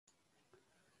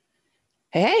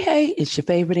Hey, it's your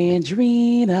favorite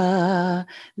Andrena.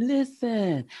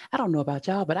 Listen, I don't know about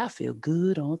y'all, but I feel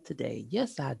good on today.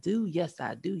 Yes, I do. Yes,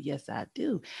 I do. Yes, I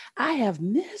do. I have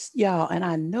missed y'all, and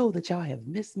I know that y'all have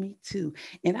missed me too.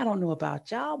 And I don't know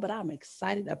about y'all, but I'm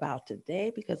excited about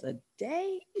today because a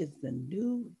day is the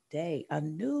new day, a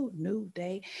new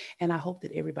day. And I hope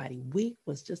that everybody week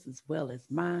was just as well as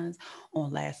mine.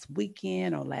 On last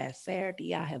weekend, on last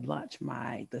Saturday, I had launched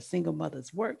the Single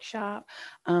Mothers Workshop.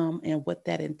 And what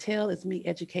that entails is me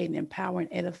educating, empowering,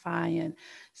 edifying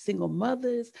single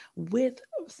mothers with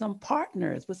some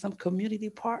partners, with some community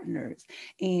partners.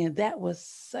 And that was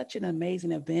such an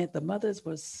amazing event. The mothers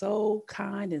were so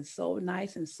kind and so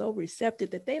nice and so receptive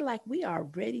that we are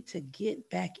ready to get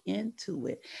back into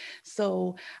it.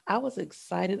 So I was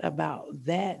excited about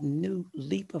that new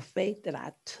leap of faith that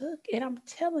I took. And I'm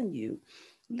telling you,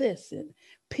 listen,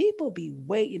 people be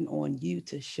waiting on you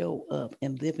to show up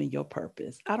and live in your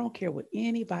purpose. I don't care what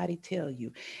anybody tell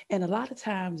you. And a lot of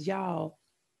times, y'all,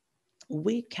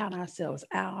 we count ourselves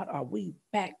out or we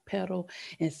backpedal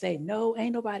and say, no,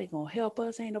 ain't nobody gonna help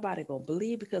us, ain't nobody gonna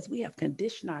believe because we have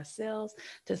conditioned ourselves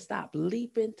to stop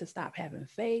leaping, to stop having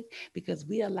faith because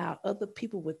we allow other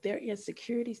people with their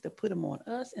insecurities to put them on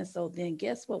us. And so then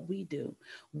guess what we do?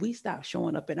 We stop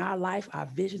showing up in our life, our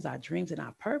visions, our dreams, and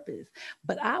our purpose.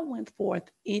 But I went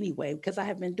forth anyway because I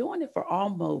have been doing it for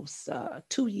almost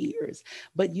 2 years,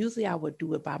 but usually I would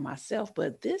do it by myself.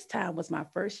 But this time was my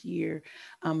first year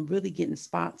really getting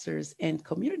sponsors and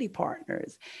community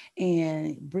partners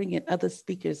and bringing other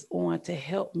speakers on to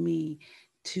help me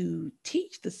to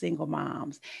teach the single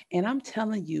moms. And I'm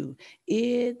telling you,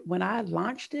 when I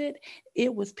launched it,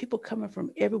 it was people coming from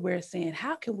everywhere saying,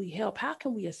 how can we help? How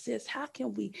can we assist? How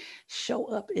can we show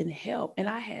up and help? And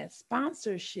I had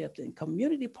sponsorship and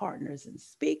community partners and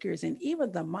speakers and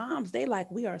even the moms,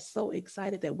 we are so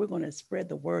excited that we're going to spread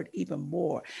the word even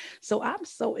more. So I'm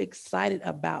so excited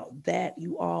about that,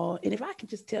 you all. And if I can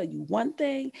just tell you one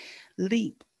thing,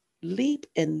 leap. Leap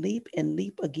and leap and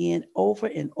leap again, over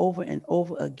and over and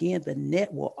over again. The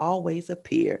net will always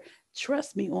appear.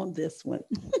 Trust me on this one.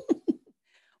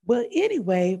 Well,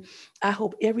 anyway, I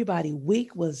hope everybody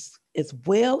week was as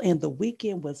well and the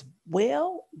weekend was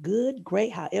well, good,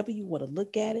 great, however you want to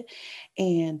look at it.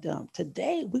 And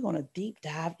today we're going to deep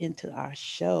dive into our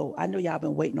show. I know y'all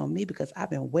been waiting on me because I've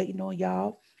been waiting on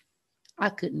y'all. I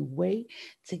couldn't wait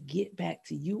to get back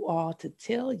to you all to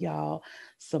tell y'all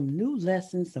some new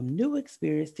lessons, some new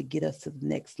experience to get us to the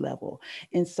next level.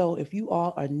 And so, if you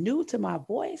all are new to my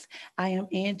voice, I am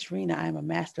Andrena. I am a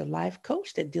master life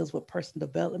coach that deals with personal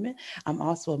development. I'm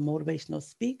also a motivational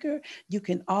speaker. You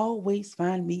can always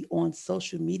find me on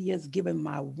social medias giving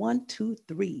my one, two,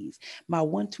 threes. My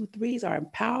one, two, threes are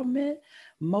empowerment,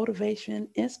 motivation,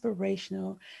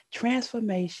 inspirational,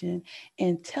 transformation,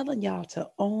 and telling y'all to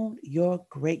own your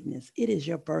greatness. It is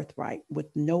your birthright with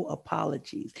no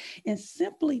apologies. And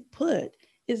simply put,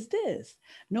 is this: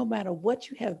 no matter what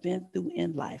you have been through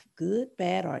in life, good,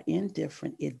 bad, or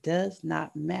indifferent, it does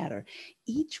not matter.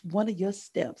 Each one of your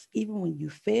steps, even when you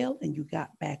failed and you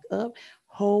got back up,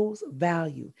 holds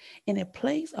value and it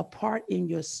plays a part in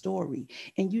your story.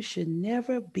 And you should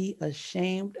never be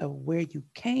ashamed of where you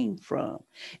came from.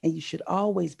 And you should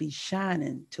always be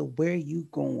shining to where you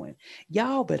going.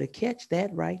 Y'all better catch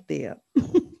that right there.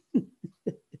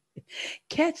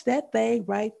 Catch that thing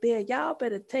right there. Y'all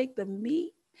better take the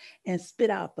meat and spit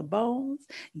out the bones.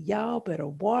 Y'all better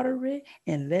water it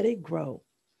and let it grow.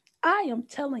 I am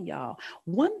telling y'all,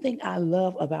 one thing I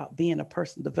love about being a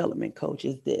personal development coach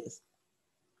is this,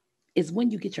 is when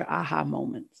you get your aha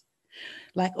moments.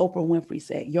 Like Oprah Winfrey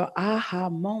said, your aha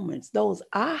moments, those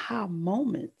aha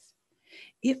moments,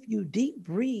 if you deep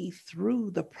breathe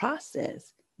through the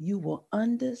process, you will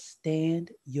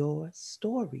understand your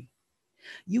story.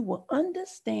 You will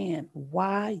understand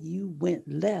why you went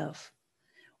left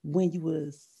when you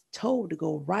was told to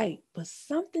go right, but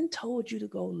something told you to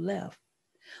go left.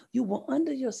 You will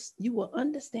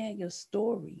understand your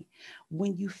story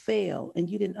when you fail and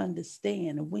you didn't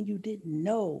understand, and when you didn't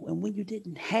know, and when you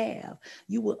didn't have.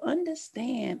 You will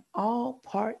understand all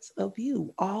parts of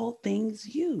you, all things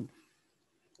you,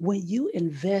 when you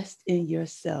invest in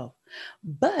yourself.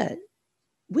 But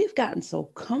we've gotten so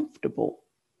comfortable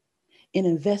in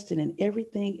investing in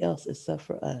everything else except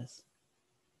for us.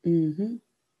 Mhm.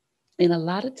 And a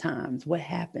lot of times, what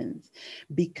happens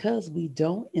because we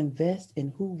don't invest in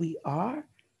who we are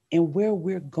and where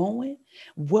we're going,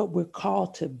 what we're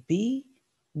called to be,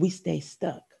 we stay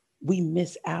stuck. We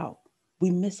miss out.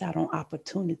 We miss out on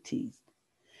opportunities.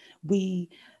 We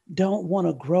don't want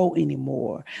to grow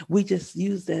anymore. We just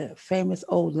use the famous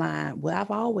old line, well,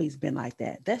 I've always been like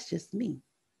that. That's just me.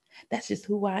 That's just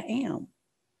who I am.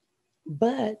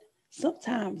 But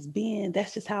sometimes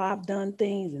that's just how I've done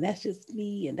things, and that's just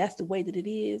me, and that's the way that it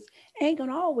is, ain't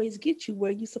gonna always get you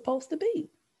where you're supposed to be.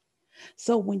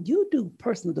 So when you do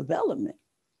personal development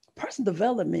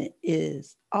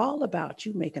is all about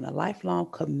you making a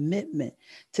lifelong commitment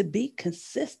to be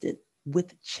consistent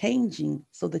with changing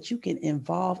so that you can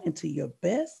evolve into your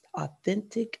best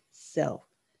authentic self.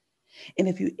 And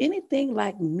if you're anything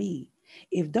like me,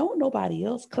 if don't nobody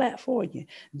else clap for you,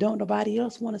 don't nobody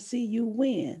else want to see you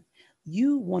win,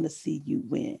 you want to see you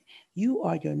win. You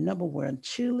are your number one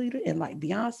cheerleader. And like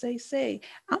Beyonce say,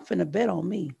 I'm finna bet on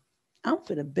me. I'm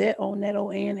finna bet on that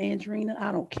old Andrena.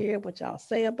 I don't care what y'all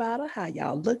say about her, how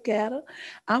y'all look at her.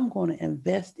 I'm going to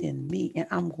invest in me and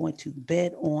I'm going to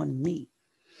bet on me.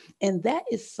 And that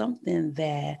is something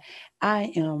that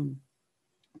I am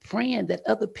praying that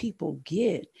other people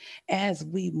get as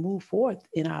we move forth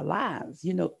in our lives,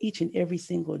 each and every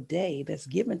single day that's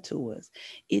given to us.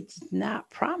 It's not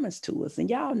promised to us. And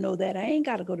y'all know that I ain't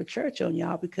got to go to church on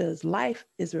y'all because life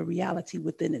is a reality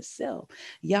within itself.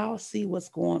 Y'all see what's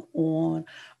going on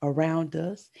around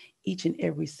us each and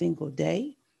every single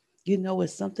day.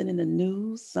 It's something in the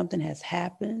news, something has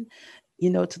happened,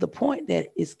 to the point that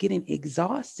it's getting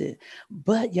exhausted.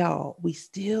 But y'all, we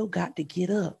still got to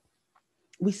get up.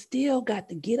 We still got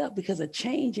to get up because a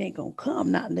change ain't going to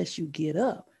come not unless you get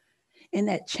up. And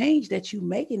that change that you're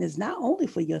making is not only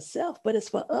for yourself, but it's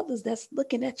for others that's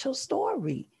looking at your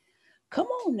story. Come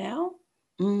on now.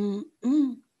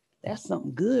 That's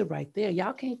something good right there.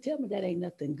 Y'all can't tell me that ain't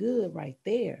nothing good right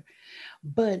there.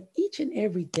 But each and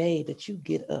every day that you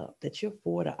get up, that you're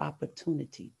for the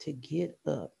opportunity to get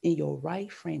up in your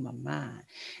right frame of mind,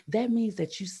 that means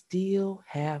that you still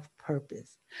have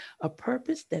purpose, a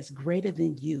purpose that's greater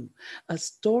than you, a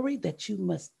story that you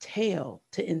must tell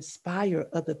to inspire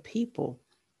other people,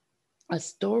 a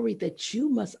story that you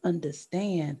must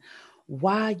understand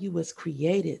why you was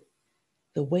created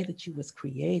the way that you was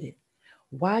created,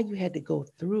 why you had to go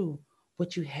through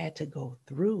what you had to go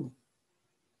through.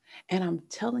 And I'm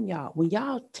telling y'all, when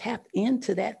y'all tap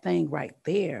into that thing right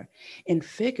there and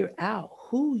figure out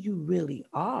who you really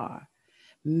are,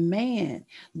 man,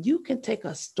 you can take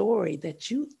a story that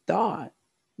you thought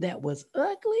that was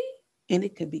ugly and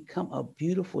it can become a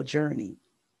beautiful journey.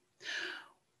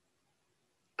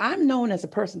 I'm known as a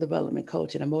personal development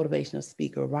coach and a motivational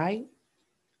speaker, right?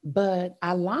 But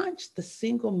I launched the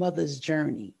Single Mother's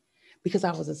Journey because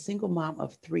I was a single mom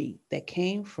of 3 that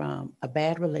came from a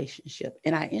bad relationship.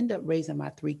 And I ended up raising my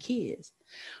 3 kids.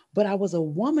 But I was a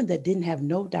woman that didn't have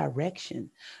no direction,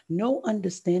 no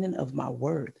understanding of my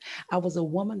worth. I was a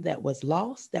woman that was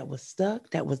lost, that was stuck,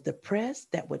 that was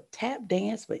depressed, that would tap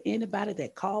dance for anybody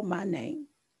that called my name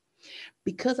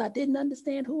because I didn't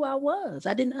understand who I was.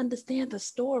 I didn't understand the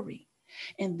story.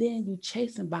 And then you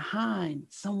chasing behind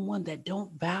someone that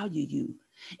don't value you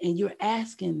and you're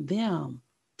asking them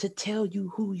to tell you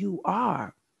who you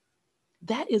are.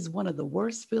 That is one of the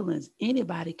worst feelings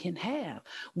anybody can have.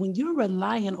 When you're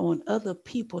relying on other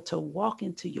people to walk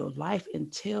into your life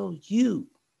and tell you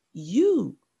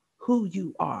who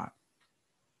you are,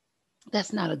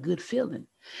 that's not a good feeling.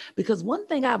 Because one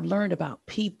thing I've learned about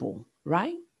people,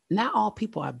 right? Not all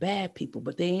people are bad people,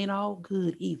 but they ain't all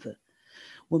good either.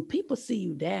 When people see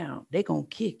you down, they're going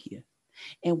to kick you.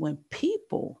 And when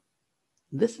people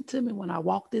listen to me when I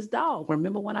walk this dog.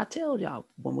 Remember when I tell y'all,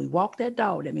 when we walk that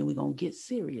dog, that means we're going to get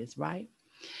serious, right?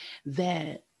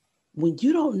 That when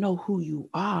you don't know who you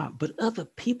are, but other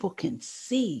people can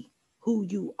see who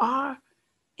you are,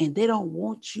 and they don't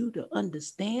want you to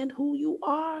understand who you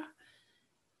are,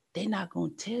 they're not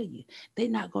going to tell you. They're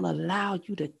not going to allow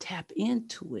you to tap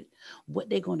into it. What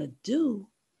they're going to do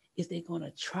is they're going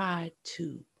to try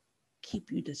to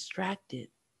keep you distracted,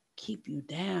 keep you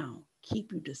down,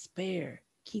 keep you despair,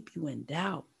 keep you in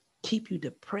doubt, keep you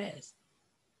depressed,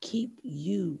 keep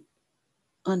you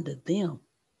under them.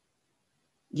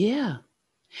 Yeah.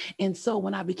 And so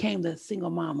when I became the single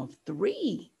mom of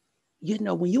 3,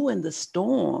 when you're in the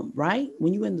storm, right?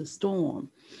 When you're in the storm,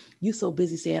 you're so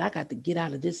busy saying, I got to get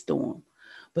out of this storm.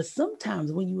 But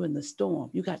sometimes when you're in the storm,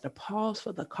 you got to pause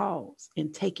for the cause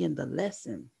and take in the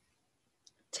lesson.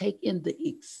 Take in the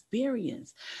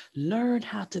experience, learn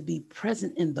how to be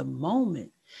present in the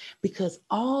moment, because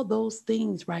all those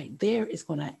things right there is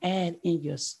going to add in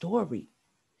your story.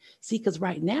 See, because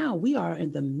right now we are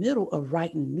in the middle of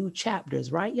writing new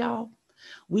chapters, right, y'all?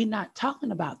 We're not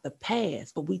talking about the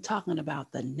past, but we're talking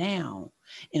about the now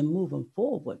and moving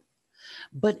forward.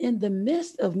 But in the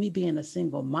midst of me being a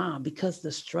single mom, because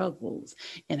the struggles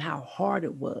and how hard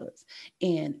it was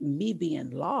and me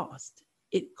being lost,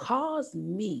 it caused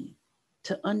me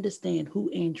to understand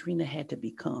who Andrena had to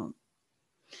become.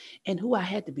 And who I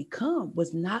had to become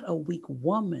was not a weak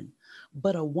woman,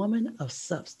 but a woman of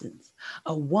substance,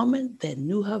 a woman that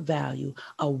knew her value,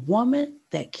 a woman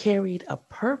that carried a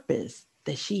purpose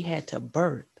that she had to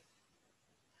birth.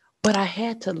 But I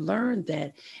had to learn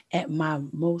that at my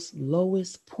most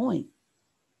lowest point,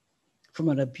 from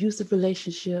an abusive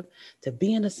relationship to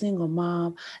being a single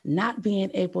mom, not being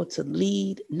able to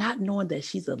lead, not knowing that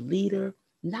she's a leader,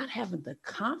 not having the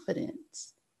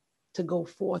confidence to go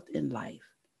forth in life,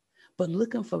 but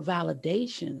looking for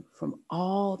validation from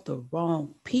all the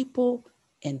wrong people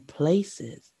and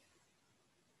places.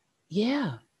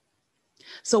 Yeah.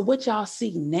 So what y'all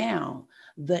see now,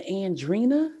 the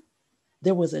Andrena,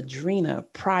 there was a Drena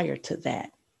prior to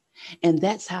that. And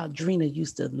that's how Drena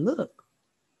used to look.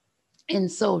 And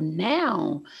so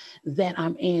now that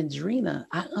I'm Andrena,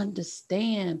 I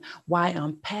understand why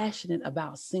I'm passionate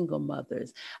about single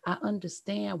mothers. I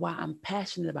understand why I'm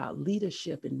passionate about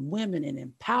leadership and women and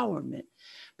empowerment,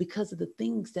 because of the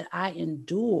things that I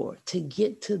endure to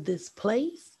get to this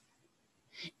place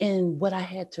and what I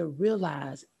had to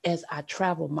realize as I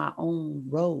travel my own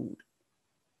road,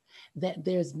 that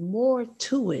there's more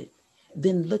to it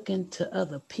than looking to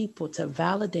other people to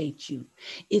validate you.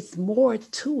 It's more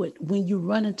to it when you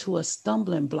run into a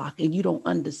stumbling block and you don't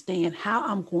understand how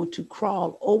I'm going to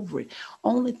crawl over it.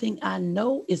 Only thing I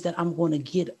know is that I'm going to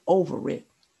get over it.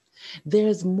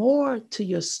 There's more to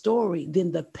your story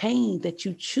than the pain that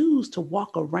you choose to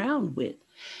walk around with.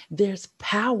 There's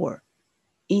power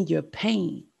in your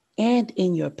pain and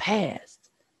in your past,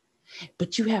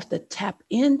 but you have to tap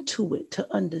into it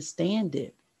to understand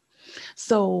it.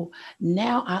 So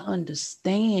now I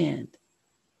understand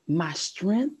my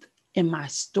strength and my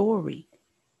story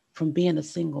from being a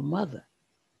single mother.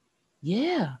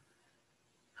 Yeah.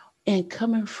 And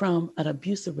coming from an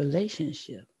abusive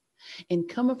relationship, and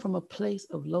coming from a place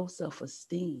of low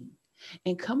self-esteem,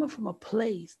 and coming from a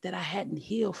place that I hadn't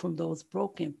healed from those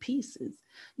broken pieces.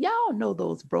 Y'all know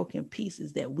those broken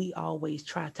pieces that we always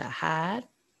try to hide.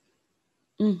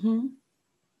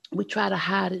 We try to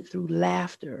hide it through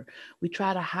laughter. We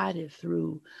try to hide it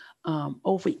through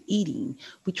overeating.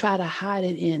 We try to hide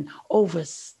it in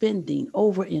overspending,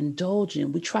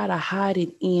 overindulging. We try to hide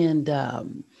it in,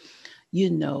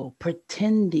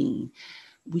 pretending.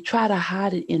 We try to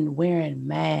hide it in wearing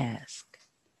masks.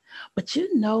 But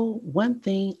one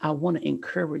thing I want to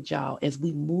encourage y'all as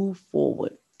we move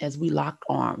forward, as we lock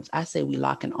arms. I say we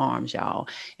lock in arms, y'all.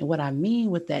 And what I mean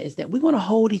with that is that we're going to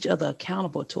hold each other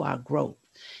accountable to our growth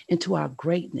and to our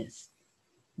greatness.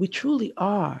 We truly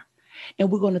are.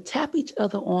 And we're going to tap each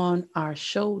other on our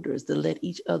shoulders to let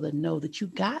each other know that you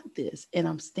got this. And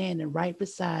I'm standing right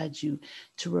beside you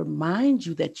to remind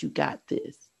you that you got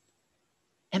this.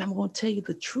 And I'm going to tell you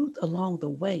the truth along the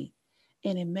way.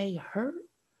 And it may hurt,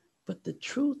 but the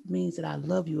truth means that I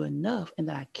love you enough and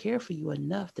that I care for you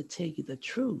enough to tell you the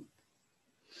truth.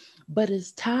 But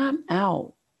it's time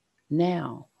out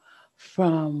now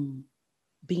from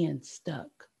being stuck,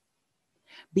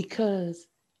 because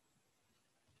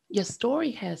your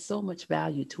story has so much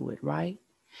value to it, right?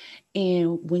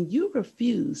 And when you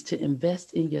refuse to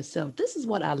invest in yourself, this is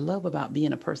what I love about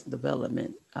being a personal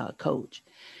development coach.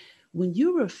 When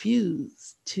you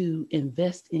refuse to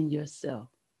invest in yourself,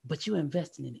 but you're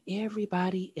investing in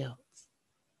everybody else,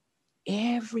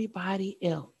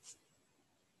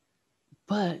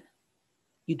 but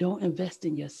you don't invest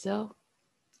in yourself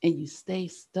and you stay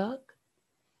stuck,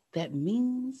 that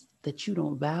means that you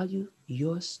don't value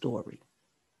your story.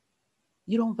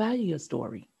 You don't value your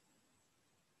story.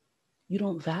 You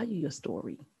don't value your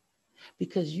story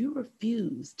because you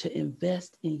refuse to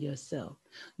invest in yourself.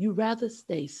 You rather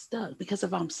stay stuck, because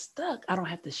if I'm stuck, I don't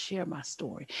have to share my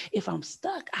story. If I'm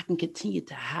stuck, I can continue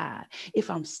to hide.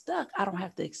 If I'm stuck, I don't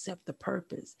have to accept the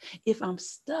purpose. If I'm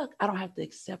stuck, I don't have to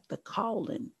accept the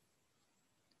calling.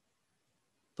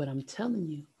 But I'm telling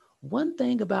you, one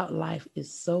thing about life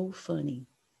is so funny.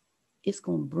 It's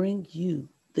going to bring you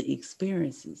the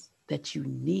experiences that you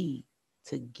need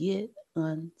to get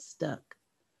unstuck.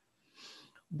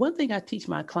 One thing I teach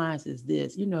my clients is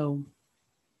this,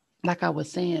 like I was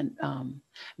saying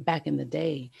back in the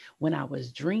day when I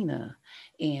was Drena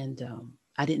and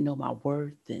I didn't know my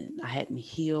worth and I hadn't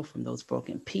healed from those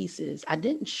broken pieces. I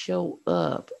didn't show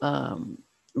up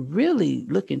really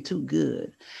looking too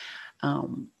good.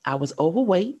 I was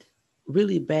overweight,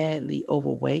 really badly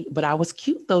overweight, but I was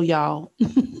cute though, y'all.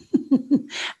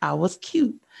 I was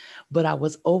cute, but I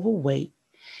was overweight.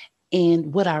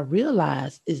 And what I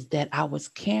realized is that I was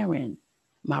carrying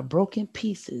my broken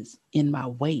pieces in my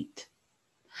weight.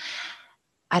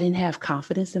 I didn't have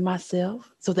confidence in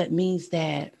myself. So that means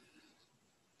that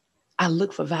I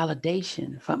looked for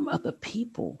validation from other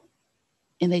people,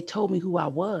 and they told me who I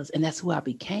was, and that's who I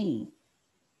became.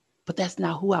 But that's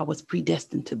not who I was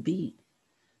predestined to be.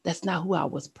 That's not who I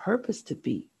was purposed to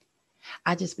be.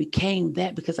 I just became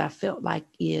that because I felt like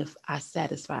if I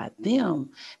satisfied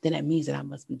them, then that means that I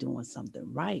must be doing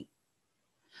something right.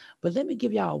 But let me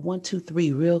give y'all a 1, 2,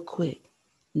 3 real quick.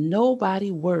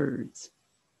 Nobody's words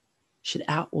should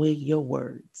outweigh your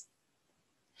words.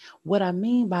 What I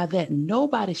mean by that,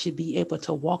 nobody should be able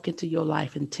to walk into your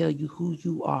life and tell you who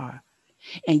you are.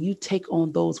 And you take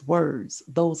on those words,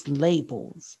 those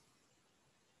labels.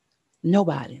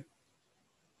 Nobody.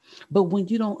 But when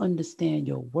you don't understand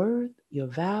your worth, your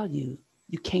value,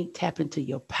 you can't tap into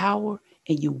your power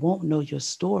and you won't know your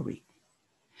story.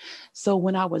 So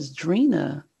when I was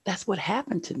Drena, that's what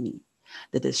happened to me.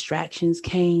 The distractions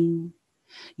came,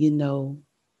 you know,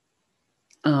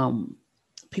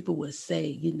 people would say,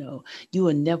 you know, you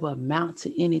will never amount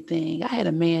to anything. I had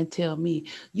a man tell me,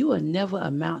 you will never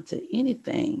amount to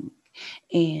anything.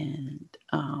 And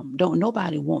don't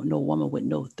nobody want no woman with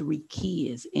no 3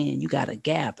 kids and you got a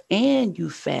gap and you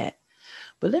fat.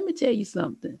 But let me tell you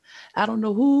something. I don't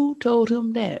know who told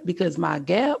him that because my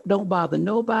gap don't bother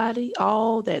nobody.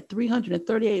 All that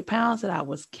 338 pounds that I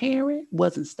was carrying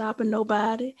wasn't stopping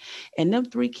nobody. And them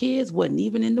 3 kids wasn't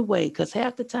even in the way because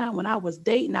half the time when I was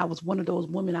dating, I was one of those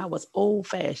women, I was old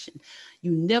fashioned.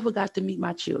 You never got to meet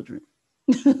my children.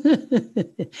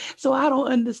 So I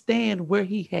don't understand where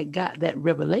he had got that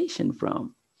revelation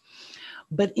from.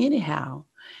 But anyhow,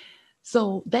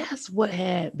 so that's what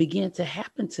had began to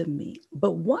happen to me.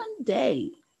 But one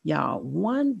day, y'all,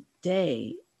 one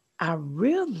day I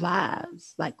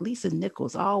realized, like Lisa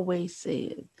Nichols always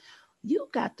said, you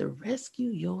got to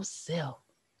rescue yourself.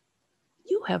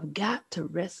 You have got to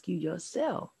rescue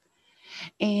yourself.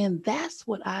 And that's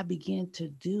what I began to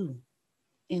do.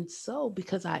 And so,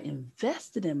 because I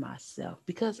invested in myself,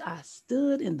 because I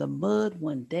stood in the mud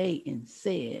one day and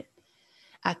said,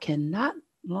 I cannot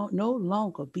no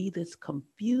longer be this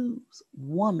confused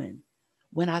woman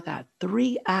when I got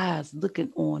 3 eyes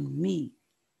looking on me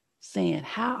saying,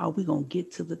 how are we going to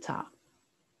get to the top?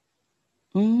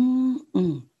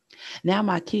 Now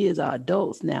my kids are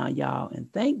adults now, y'all,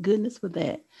 and thank goodness for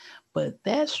that. But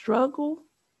that struggle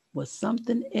was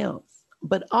something else.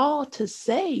 But all to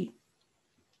say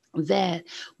that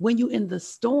when you're in the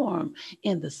storm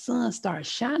and the sun starts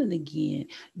shining again,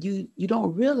 you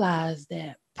don't realize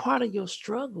that part of your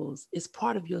struggles is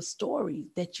part of your story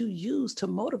that you use to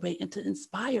motivate and to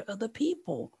inspire other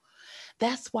people.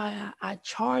 That's why I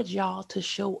charge y'all to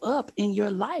show up in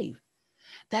your life.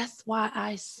 That's why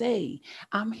I say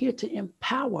I'm here to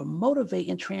empower, motivate,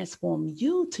 and transform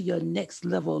you to your next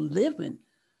level of living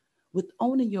with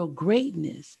owning your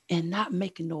greatness and not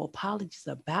making no apologies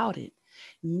about it.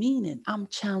 Meaning I'm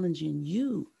challenging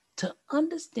you to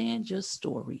understand your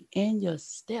story and your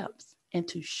steps and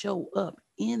to show up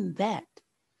in that.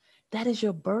 That is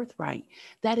your birthright.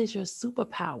 That is your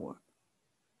superpower.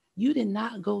 You did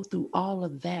not go through all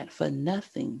of that for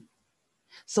nothing.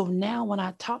 So now when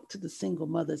I talk to the single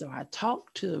mothers or I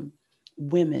talk to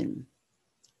women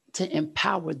to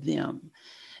empower them,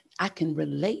 I can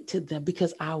relate to them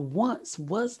because I once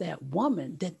was that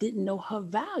woman that didn't know her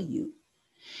value.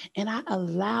 And I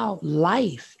allowed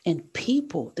life and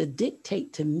people to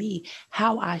dictate to me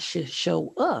how I should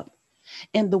show up.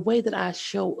 And the way that I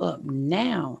show up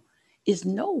now is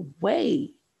no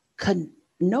way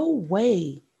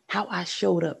how I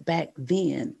showed up back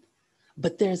then.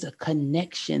 But there's a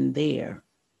connection there.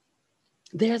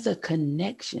 There's a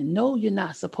connection. No, you're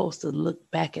not supposed to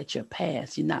look back at your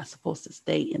past. You're not supposed to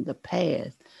stay in the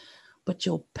past. But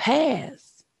your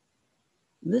past,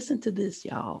 listen to this,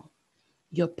 y'all.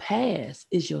 Your past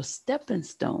is your stepping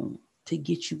stone to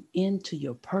get you into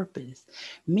your purpose,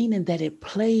 meaning that it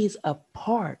plays a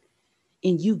part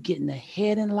in you getting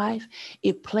ahead in life.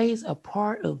 It plays a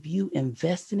part of you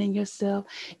investing in yourself.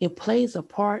 It plays a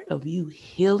part of you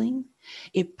healing.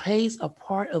 It plays a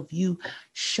part of you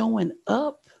showing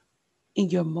up in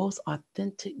your most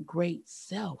authentic, great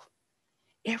self.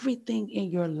 Everything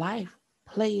in your life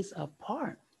plays a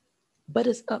part, but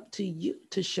it's up to you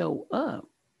to show up.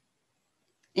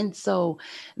 And so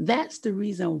that's the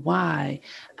reason why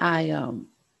I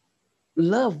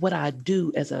love what I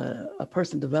do as a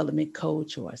personal development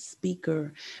coach or a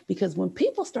speaker, because when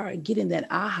people start getting that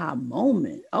aha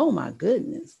moment, oh my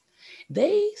goodness,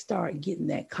 they start getting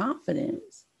that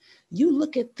confidence. You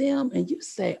look at them and you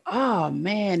say, oh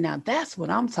man, now that's what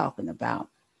I'm talking about.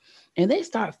 And they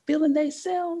start feeling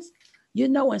themselves,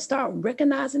 and start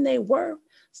recognizing their worth.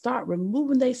 start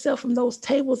removing themselves from those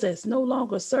tables that's no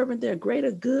longer serving their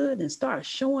greater good and start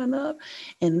showing up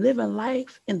and living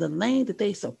life in the lane that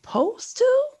they supposed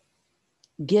to,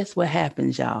 guess what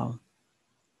happens, y'all?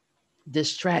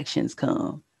 Distractions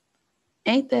come.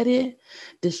 Ain't that it?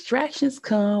 Distractions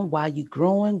come while you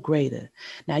growing greater.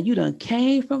 Now you done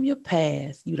came from your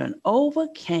past. You done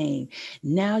overcame.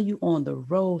 Now you on the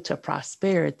road to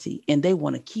prosperity and they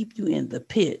want to keep you in the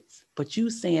pits. But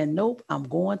you saying, nope, I'm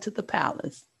going to the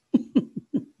palace.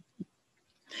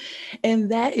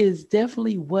 And that is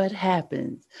definitely what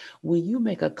happens when you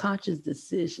make a conscious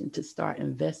decision to start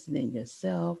investing in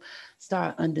yourself,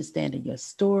 start understanding your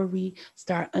story,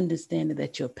 start understanding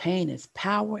that your pain is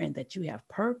power and that you have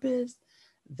purpose.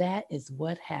 That is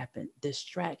what happened.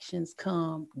 Distractions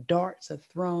come, darts are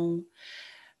thrown.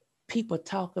 People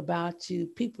talk about you,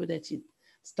 people that you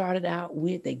started out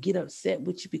with, they get upset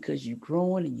with you because you're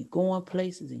growing and you're going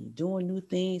places and you're doing new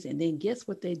things. And then guess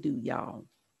what they do, y'all?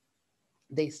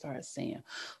 They start saying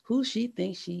who she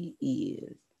thinks she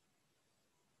is.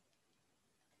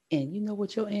 And you know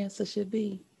what your answer should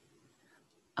be?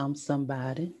 I'm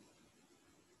somebody.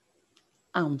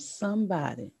 I'm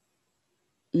somebody.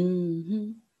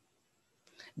 Mm-hmm.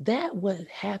 That what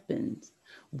happens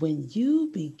when you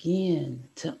begin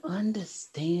to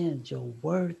understand your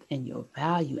worth and your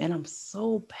value. And I'm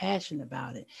so passionate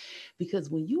about it because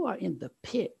when you are in the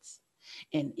pits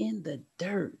and in the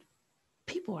dirt,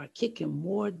 people are kicking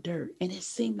more dirt. And it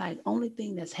seems like the only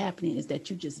thing that's happening is that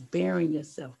you're just burying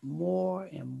yourself more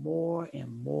and more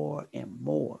and more and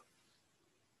more.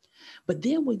 But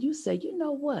then when you say, you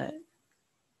know what?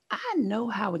 I know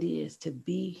how it is to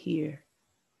be here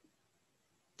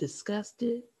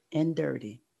disgusted and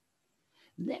dirty.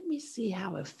 Let me see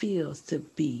how it feels to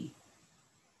be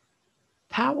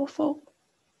powerful,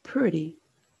 pretty,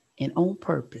 and on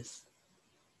purpose.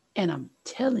 And I'm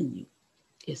telling you,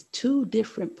 it's two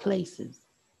different places.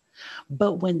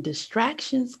 But when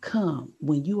distractions come,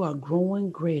 when you are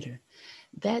growing greater,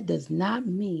 that does not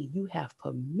mean you have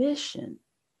permission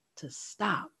to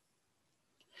stop.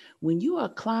 When you are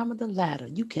climbing the ladder,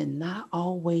 you cannot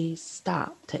always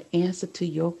stop to answer to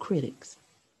your critics.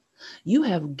 You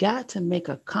have got to make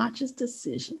a conscious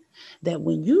decision that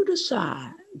when you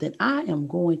decide that I am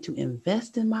going to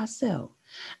invest in myself,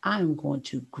 I am going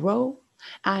to grow,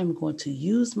 I am going to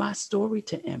use my story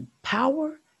to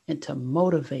empower and to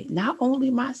motivate not only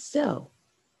myself,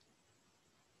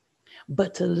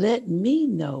 but to let me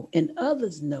know and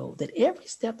others know that every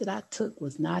step that I took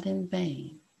was not in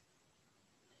vain.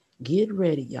 Get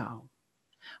ready, y'all.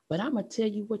 But I'm going to tell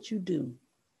you what you do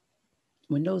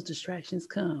when those distractions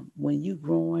come, when you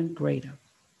growing greater.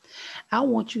 I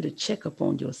want you to check up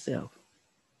on yourself.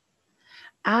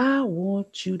 I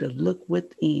want you to look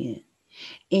within.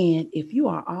 And if you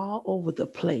are all over the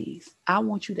place, I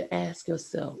want you to ask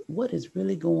yourself, what is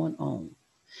really going on?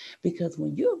 Because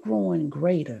when you're growing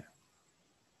greater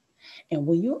and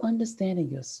when you're understanding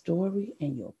your story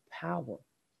and your power,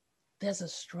 there's a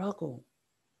struggle.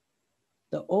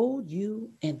 The old you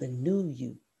and the new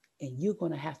you, and you're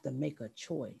going to have to make a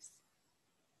choice.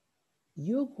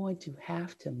 You're going to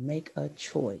have to make a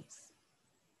choice.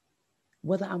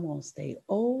 Whether I'm going to stay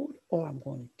old or I'm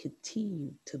going to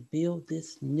continue to build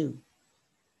this new.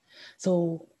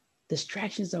 So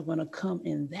distractions are going to come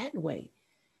in that way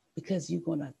because you're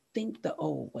going to think the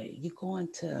old way. You're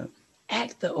going to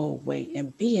act the old way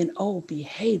and be in old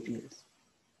behaviors.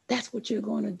 That's what you're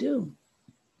going to do.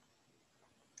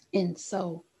 And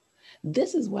so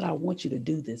this is what I want you to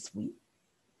do this week.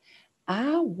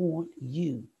 I want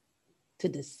you to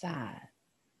decide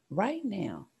right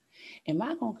now, am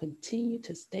I going to continue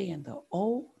to stay in the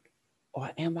old or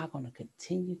am I going to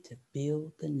continue to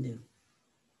build the new?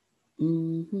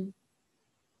 Mm-hmm.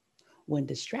 When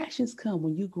distractions come,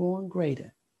 when you're growing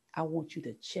greater, I want you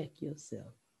to check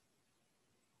yourself.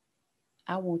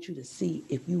 I want you to see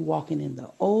if you're walking in the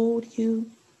old you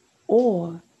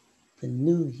or the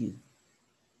new you.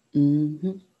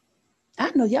 Mm-hmm.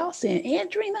 I know y'all saying,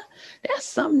 Andrena, that's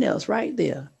something else right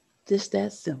there. Just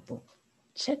that simple.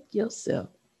 Check yourself.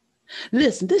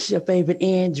 Listen, this is your favorite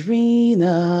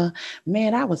Andrena.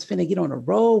 Man, I was finna get on a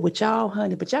roll with y'all,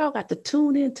 honey, but y'all got to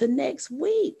tune in to next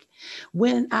week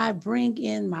when I bring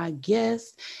in my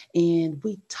guests and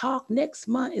we talk. Next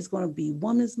month is going to be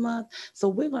Women's Month. So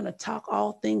we're going to talk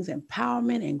all things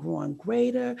empowerment and growing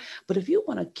greater. But if you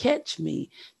want to catch me,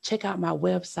 check out my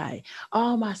website,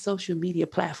 all my social media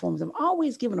platforms. I'm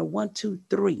always giving a 1, 2,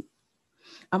 3.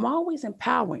 I'm always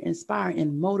empowering, inspiring,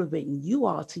 and motivating you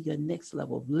all to your next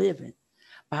level of living.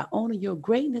 by owning your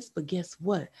greatness. But guess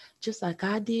what? Just like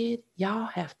I did, y'all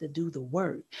have to do the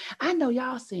work. I know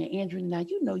y'all saying, Andrew, now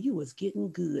you know you was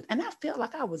getting good. And I felt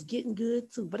like I was getting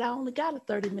good too, but I only got a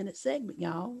 30-minute segment,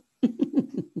 y'all.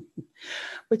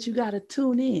 But you got to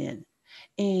tune in.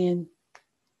 And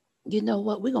you know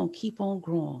what? We're going to keep on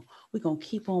growing. We're going to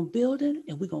keep on building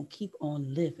and we're going to keep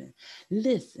on living.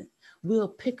 Listen, we'll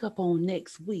pick up on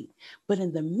next week. But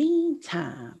in the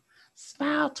meantime,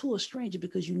 smile to a stranger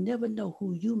because you never know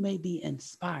who you may be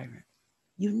inspiring.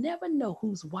 You never know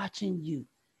who's watching you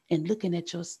and looking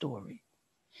at your story.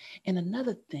 And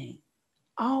another thing,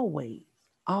 always,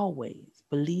 always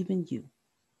believe in you.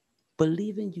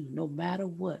 Believe in you no matter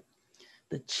what.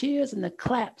 The cheers and the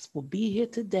claps will be here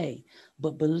today,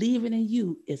 but believing in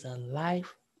you is a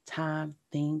lifetime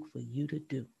thing for you to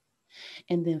do.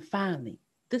 And then finally,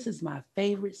 this is my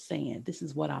favorite saying. This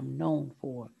is what I'm known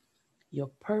for. Your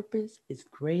purpose is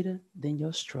greater than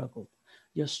your struggle.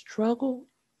 Your struggle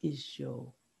is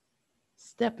your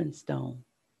stepping stone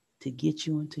to get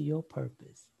you into your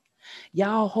purpose.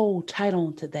 Y'all hold tight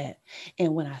on to that.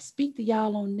 And when I speak to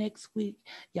y'all on next week,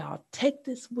 y'all take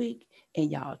this week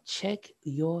and y'all check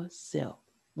yourself.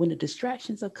 When the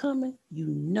distractions are coming, you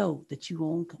know that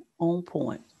you on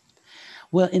point.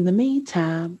 Well, in the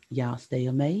meantime, y'all stay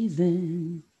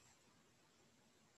amazing.